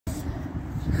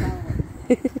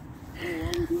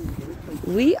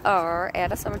We are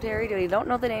at a cemetery. We don't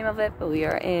know the name of it, but we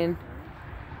are in,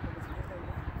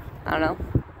 I don't know,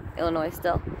 Illinois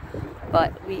still.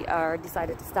 But we are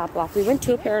decided to stop off. We went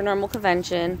to a paranormal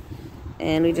convention,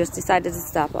 and we just decided to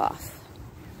stop off.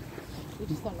 We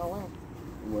just don't know where.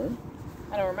 Where?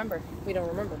 I don't remember. We don't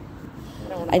remember. I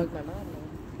don't want to bug my mom.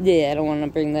 Yeah, I don't want to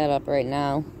bring that up right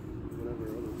now.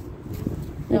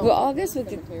 No, well, August we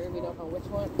could. We don't know which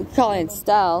one. We call it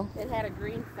Stell. It had a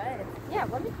green fence. Yeah,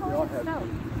 let me call it Stell.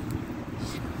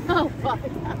 Oh, fuck.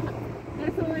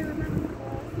 That's all I remember.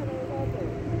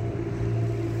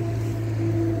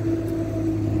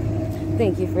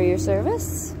 Thank you for your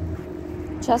service,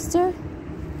 Chester.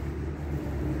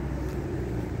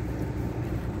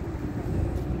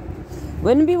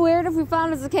 Wouldn't it be weird if we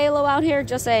found a Zakalo out here?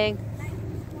 Just saying.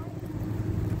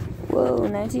 Whoa,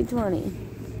 1920.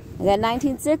 I got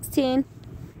 1916.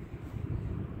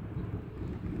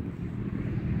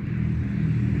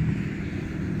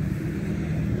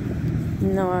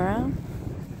 Nora.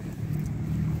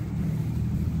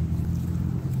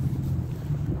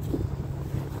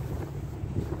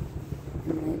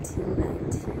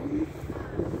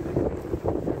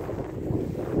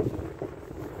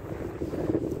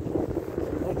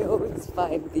 I always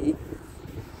find these.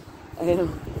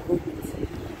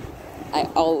 I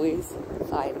always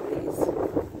find these.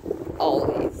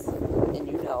 Always. And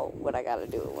you know what I gotta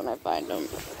do when I find them.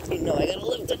 You know I gotta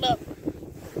lift them up.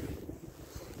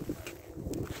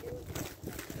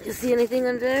 You see anything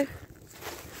under there?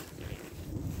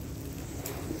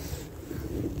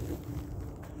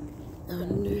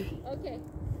 Okay.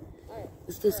 Alright.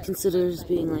 Is this considered as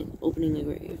being like opening a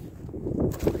grave? Did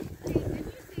you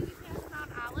say we passed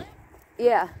Mount Olive?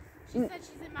 Yeah. She said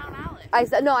she's in Mount Olive. I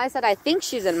said no. I said I think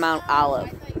she's in Mount Olive. I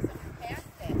thought you said we passed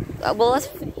it. Well, let's.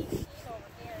 There's an EC over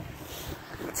here.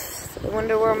 I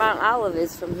wonder where Mount Olive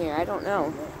is from here. I don't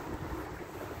know.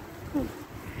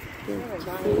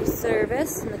 Free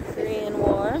service in the Korean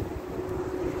War.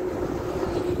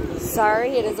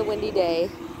 Sorry, it is a windy day.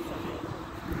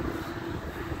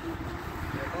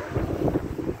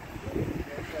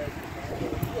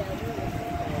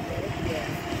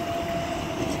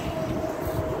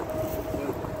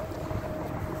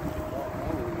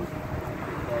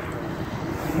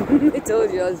 I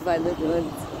told you I was fine looking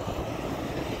ones.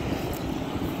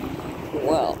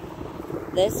 Well,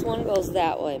 this one goes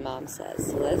that way, Mom says.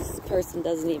 So this person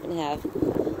doesn't even have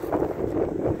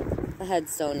a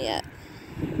headstone yet.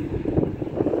 May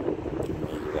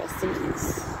you rest in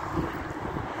peace.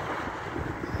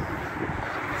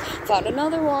 Found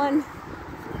another one.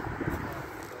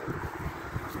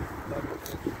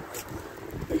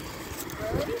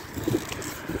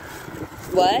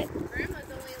 What? Grandma's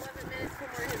only 11 minutes from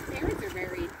where his parents are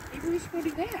buried. Maybe we should go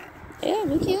do that. Yeah,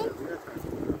 we can.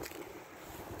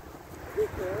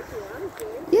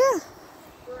 Yeah.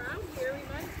 We're out here, we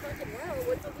might fucking well.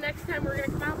 When's the next time we're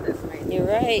gonna come out this way? You're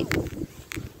right.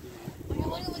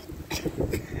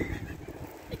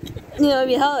 You know,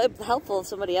 it'd be helpful if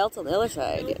somebody else on the other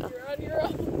side, you know. You're on your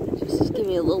own. Just give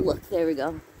me a little look. There we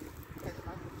go.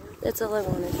 That's all I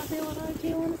wanted. Not feeling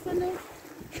okay on a Sunday?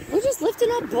 We're just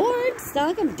lifting up boards. It's not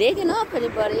like I'm digging up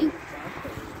anybody.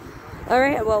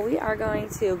 Alright, well, we are going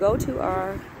to go to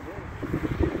our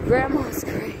grandma's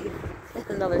grave at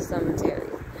another cemetery.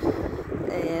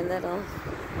 And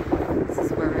this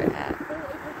is where we're at. I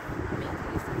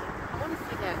want to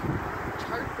see that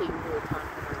chart thing we were talking